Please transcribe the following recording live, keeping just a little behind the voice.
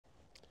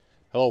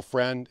Hello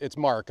friend, it's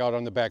Mark out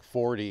on the back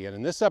 40, and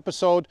in this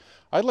episode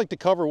I'd like to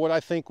cover what I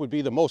think would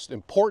be the most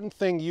important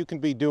thing you can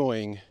be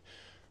doing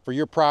for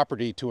your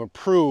property to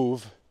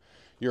improve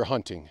your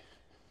hunting.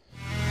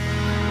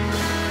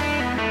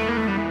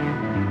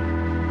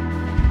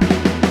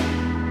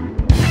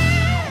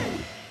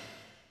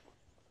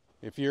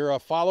 If you're a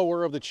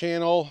follower of the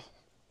channel,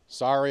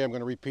 sorry, I'm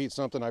going to repeat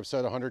something I've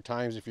said 100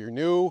 times. If you're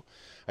new,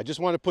 I just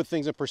want to put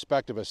things in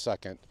perspective a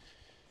second.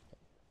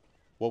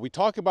 What we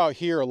talk about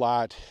here a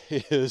lot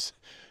is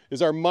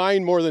our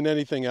mind more than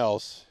anything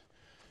else,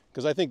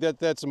 because I think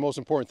that's the most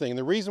important thing. And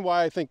the reason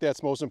why I think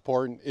that's most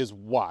important is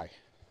why.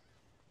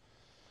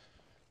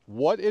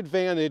 What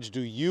advantage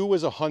do you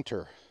as a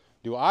hunter,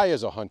 do I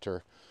as a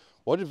hunter,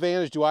 what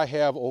advantage do I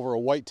have over a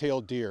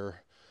white-tailed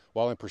deer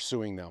while I'm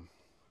pursuing them?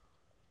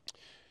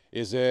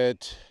 Is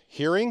it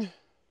hearing?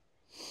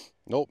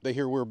 Nope, they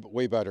hear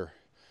way better.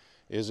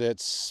 Is it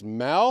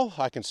smell?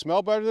 I can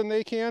smell better than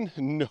they can?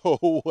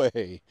 No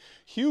way.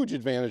 Huge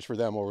advantage for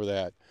them over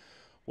that.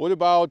 What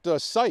about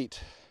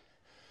sight?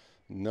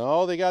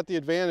 No, they got the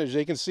advantage.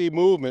 They can see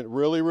movement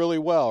really, really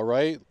well,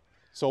 right?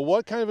 So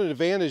what kind of an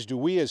advantage do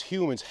we as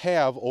humans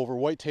have over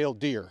white-tailed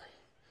deer?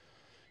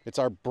 It's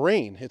our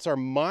brain, it's our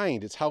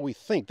mind, it's how we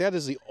think. That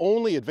is the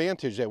only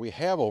advantage that we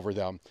have over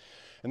them.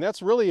 And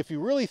that's really, if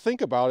you really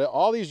think about it,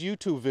 all these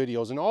YouTube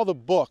videos and all the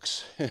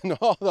books and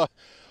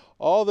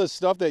all the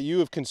stuff that you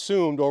have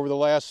consumed over the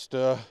last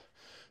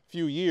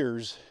few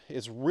years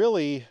is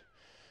really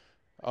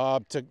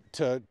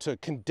to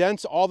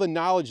condense all the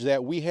knowledge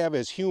that we have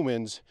as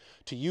humans,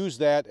 to use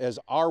that as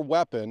our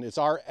weapon. It's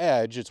our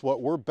edge. It's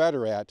what we're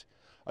better at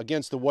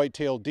against the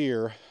white-tailed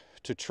deer,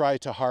 to try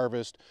to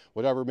harvest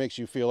whatever makes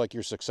you feel like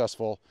you're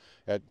successful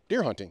at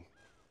deer hunting.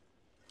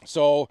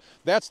 So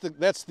that's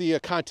the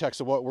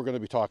context of what we're going to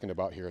be talking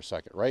about here in a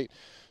second, right?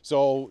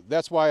 So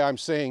that's why I'm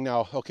saying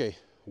now, okay,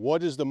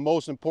 what is the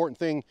most important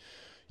thing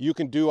you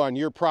can do on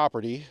your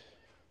property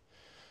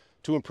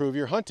to improve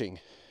your hunting?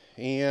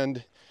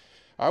 And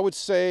I would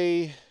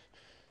say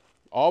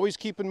always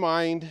keep in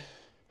mind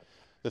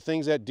the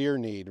things that deer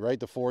need, right?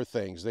 The four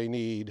things. They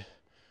need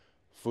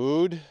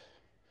food,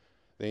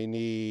 they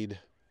need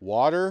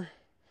water,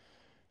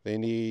 they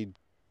need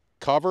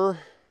cover,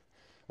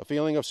 a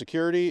feeling of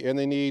security, and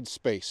they need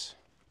space.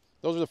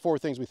 Those are the four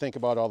things we think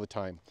about all the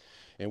time.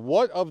 And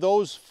what of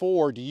those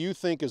four do you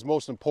think is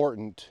most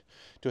important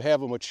to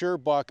have a mature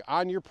buck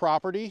on your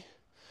property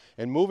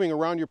and moving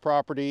around your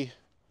property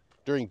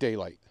during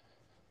daylight?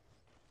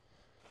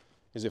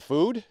 Is it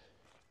food?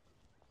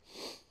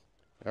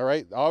 All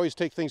right, I always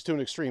take things to an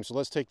extreme, so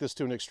let's take this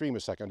to an extreme a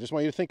second. I just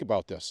want you to think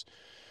about this.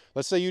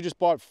 Let's say you just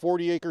bought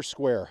 40-acre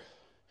square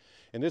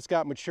and it's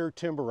got mature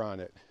timber on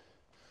it.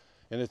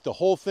 And if the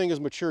whole thing is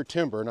mature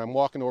timber, and I'm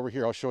walking over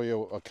here, I'll show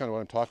you kind of what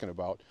I'm talking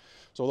about.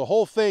 So the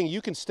whole thing,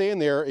 you can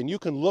stand there and you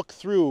can look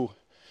through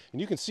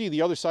and you can see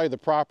the other side of the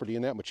property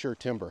in that mature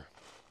timber.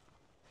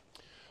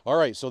 All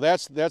right, so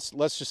that's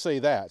let's just say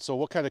that. So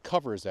what kind of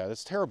cover is that?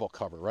 It's terrible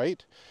cover,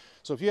 right?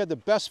 So if you had the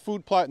best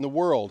food plot in the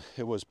world,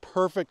 it was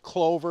perfect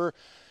clover,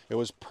 it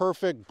was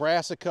perfect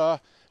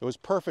brassica, it was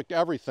perfect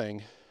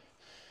everything,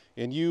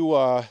 and you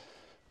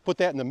put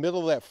that in the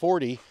middle of that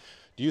 40,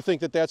 do you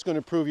think that that's going to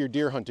improve your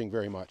deer hunting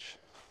very much?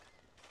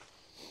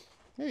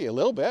 Maybe a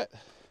little bit,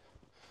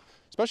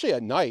 especially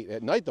at night.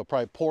 At night, they'll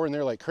probably pour in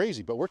there like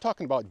crazy, but we're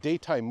talking about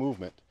daytime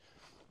movement.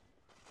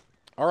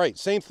 All right,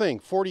 same thing,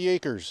 40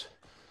 acres.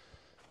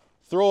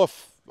 Throw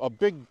a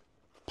big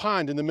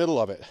pond in the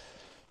middle of it.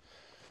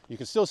 You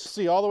can still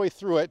see all the way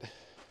through it,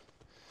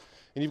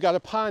 and you've got a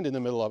pond in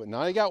the middle of it.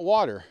 Now you got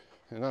water,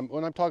 and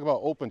when I'm talking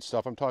about open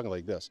stuff, I'm talking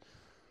like this.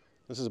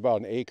 This is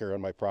about an acre on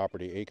my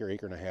property, acre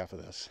and a half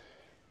of this.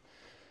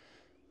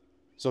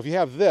 So if you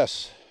have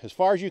this, as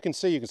far as you can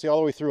see all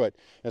the way through it,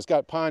 and it's got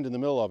a pond in the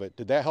middle of it,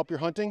 did that help your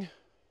hunting?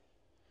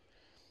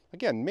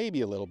 Again, maybe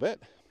a little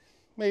bit,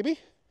 maybe.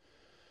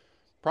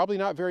 Probably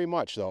not very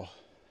much though.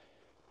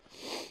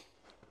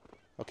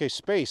 Okay,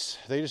 space,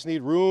 they just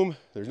need room.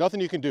 There's nothing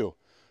you can do.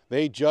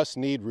 They just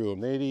need room.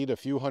 They need a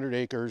few hundred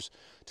acres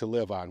to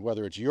live on,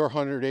 whether it's your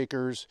 100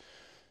 acres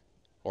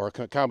or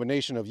a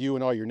combination of you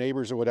and all your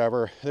neighbors or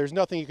whatever. There's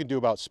nothing you can do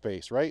about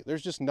space, right?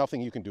 There's just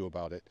nothing you can do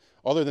about it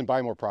other than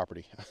buy more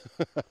property.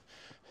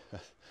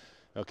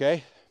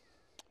 Okay?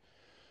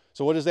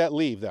 So what does that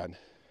leave then?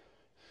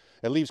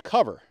 It leaves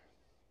cover.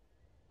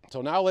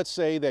 So now let's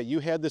say that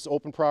you had this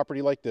open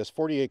property like this,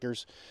 40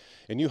 acres,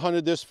 and you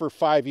hunted this for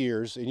 5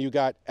 years and you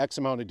got X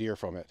amount of deer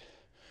from it.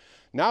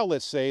 Now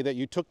let's say that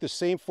you took the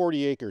same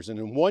 40 acres and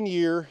in 1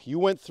 year you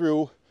went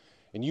through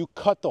and you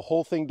cut the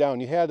whole thing down.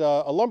 You had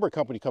a lumber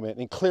company come in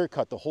and clear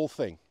cut the whole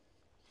thing.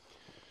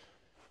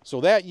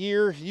 So that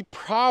year, you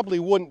probably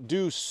wouldn't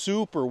do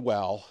super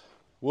well,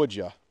 would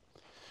you?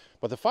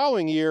 But the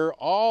following year,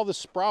 all the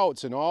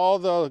sprouts and all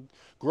the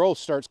growth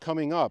starts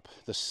coming up.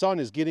 The sun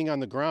is getting on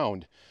the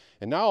ground.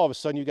 And now all of a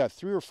sudden, you got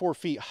 3 or 4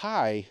 feet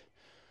high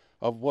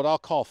of what I'll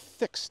call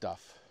thick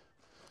stuff.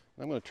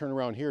 I'm going to turn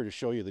around here to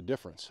show you the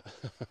difference.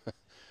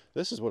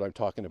 This is what I'm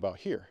talking about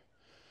here.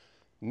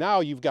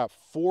 Now you've got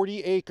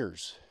 40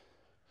 acres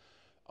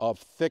of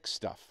thick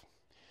stuff.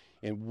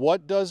 And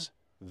what does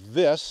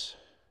this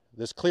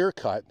clear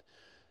cut,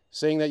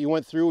 saying that you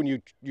went through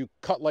and you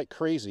cut like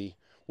crazy,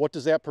 what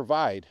does that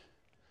provide?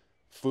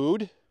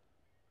 Food?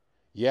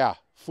 Yeah,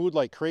 food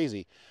like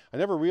crazy. I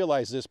never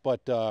realized this,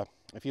 but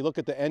if you look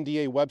at the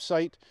NDA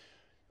website,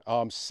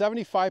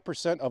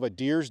 75% of a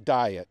deer's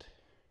diet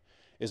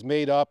is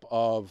made up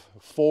of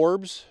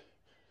forbs,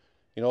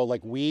 you know,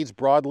 like weeds,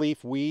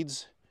 broadleaf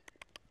weeds,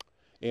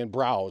 and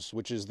browse,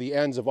 which is the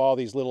ends of all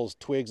these little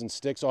twigs and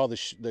sticks, all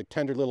the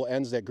tender little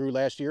ends that grew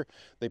last year.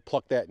 They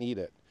pluck that and eat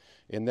it.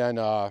 And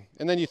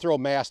then you throw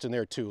mast in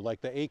there too, like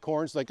the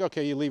acorns. Like,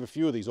 okay, you leave a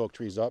few of these oak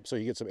trees up so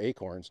you get some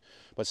acorns.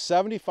 But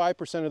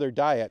 75% of their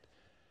diet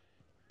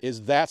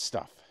is that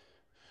stuff.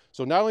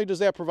 So not only does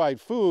that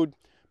provide food,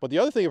 but the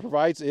other thing it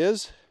provides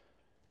is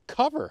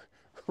cover,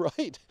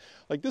 right?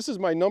 Like, this is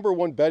my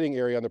 #1 bedding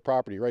area on the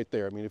property right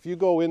there. I mean, if you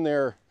go in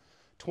there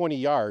 20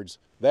 yards,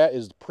 that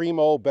is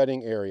primo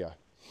bedding area.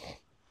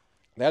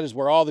 That is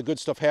where all the good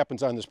stuff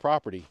happens on this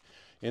property.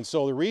 And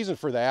so the reason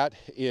for that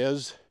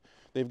is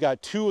they've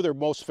got two of their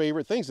most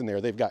favorite things in there.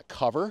 They've got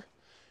cover,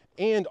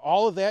 and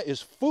all of that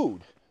is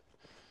food.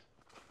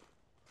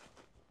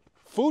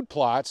 Food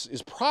plots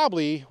is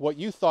probably what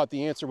you thought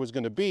the answer was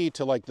going to be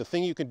to, like, the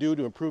thing you can do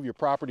to improve your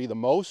property the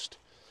most.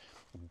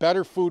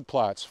 Better food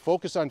plots.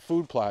 Focus on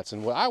food plots.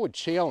 And what I would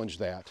challenge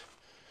that,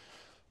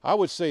 I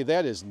would say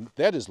that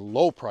is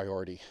low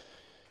priority.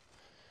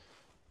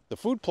 The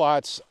food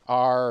plots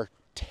are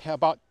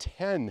about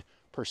 10%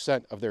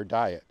 of their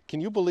diet.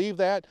 Can you believe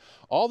that?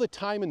 All the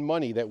time and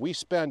money that we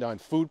spend on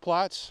food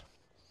plots,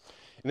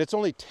 and it's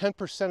only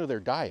 10% of their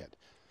diet.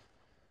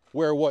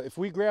 Where what if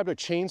we grabbed a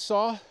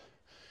chainsaw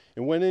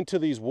and went into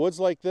these woods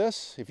like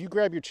this, if you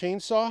grab your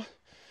chainsaw,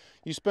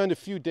 you spend a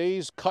few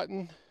days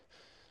cutting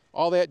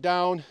all that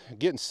down,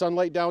 getting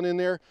sunlight down in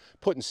there,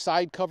 putting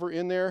side cover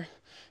in there,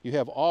 you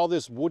have all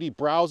this woody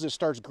browse that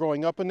starts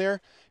growing up in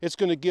there. It's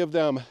going to give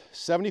them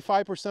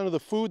 75% of the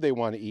food they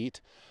want to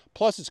eat,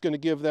 plus it's going to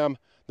give them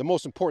the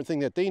most important thing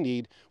that they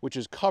need, which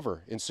is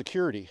cover and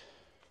security.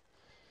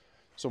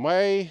 So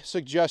my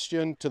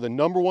suggestion to the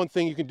 #1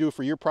 thing you can do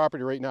for your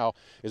property right now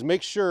is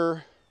make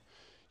sure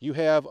you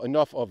have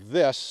enough of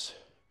this,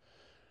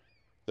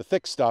 the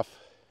thick stuff,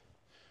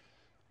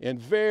 and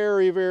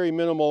very, very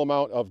minimal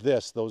amount of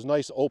this, those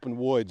nice open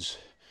woods.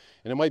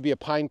 And it might be a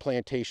pine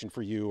plantation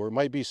for you, or it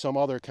might be some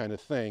other kind of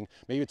thing.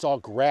 Maybe it's all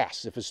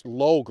grass. If it's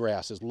low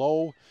grass, it's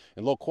low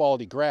and low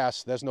quality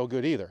grass, that's no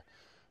good either.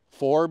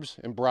 Forbs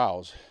and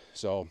browse.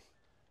 So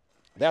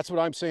that's what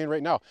I'm saying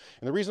right now.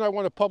 And the reason I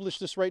want to publish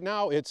this right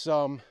now, it's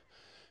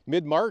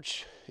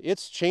mid-March,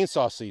 it's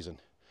chainsaw season.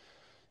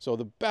 So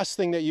the best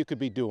thing that you could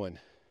be doing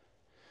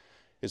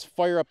is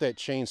fire up that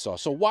chainsaw.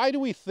 So why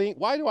do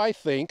I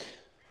think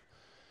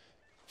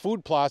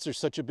food plots are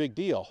such a big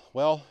deal?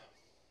 Well,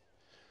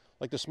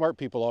 like the smart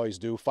people always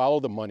do, follow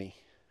the money.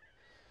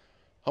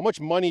 How much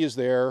money is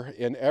there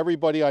in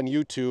everybody on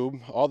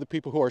YouTube, all the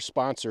people who are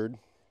sponsored,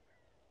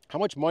 how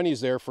much money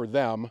is there for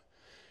them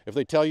if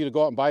they tell you to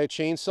go out and buy a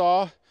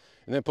chainsaw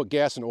and then put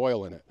gas and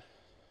oil in it?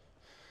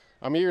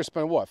 I mean, you're gonna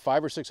spend what,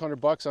 $500 or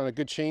 $600 on a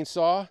good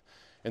chainsaw,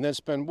 and then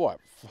spend what,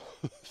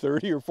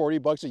 30 or 40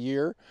 bucks a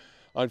year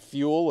on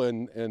fuel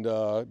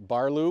and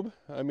bar lube?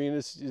 I mean,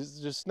 it's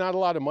just not a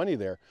lot of money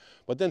there.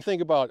 But then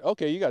think about,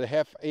 okay, you got a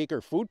half-acre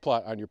food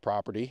plot on your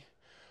property.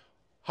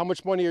 How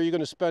much money are you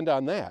going to spend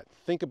on that?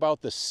 Think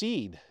about the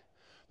seed,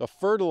 the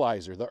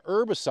fertilizer, the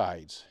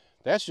herbicides.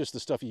 That's just the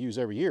stuff you use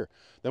every year.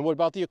 Then what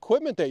about the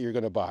equipment that you're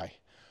going to buy?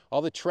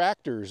 All the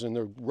tractors and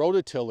the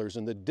rototillers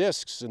and the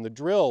discs and the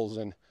drills,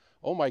 and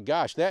oh my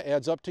gosh, that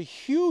adds up to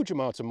huge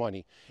amounts of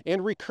money.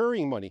 And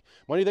recurring money,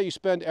 money that you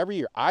spend every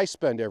year. I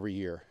spend every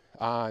year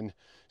on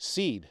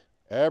seed.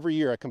 Every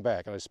year I come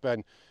back and I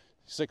spend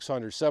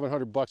 $600,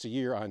 $700 a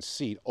year on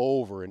seed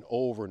over and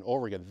over and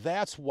over again.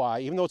 That's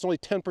why, even though it's only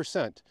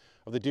 10%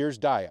 of the deer's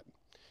diet,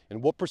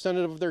 and what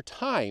percentage of their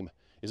time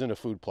is in a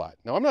food plot.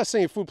 Now, I'm not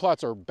saying food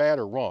plots are bad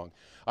or wrong.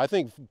 I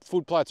think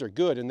food plots are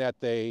good in that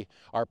they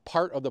are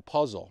part of the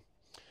puzzle,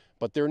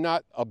 but they're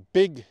not a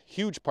big,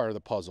 huge part of the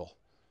puzzle.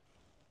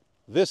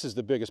 This is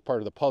the biggest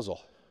part of the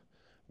puzzle.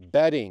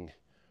 Bedding,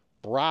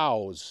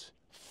 browse,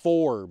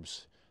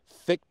 forbs,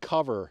 thick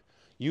cover,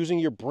 using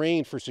your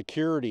brain for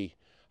security.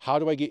 How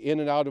do I get in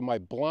and out of my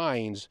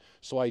blinds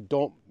so I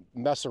don't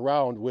mess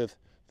around with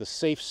the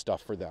safe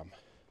stuff for them?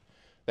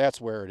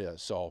 That's where it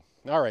is. So,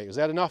 all right, is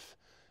that enough?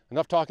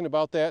 Enough talking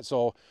about that?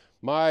 So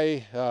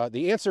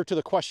the answer to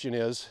the question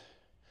is,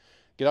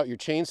 get out your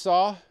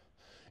chainsaw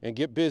and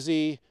get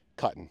busy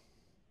cutting.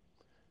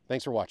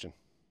 Thanks for watching.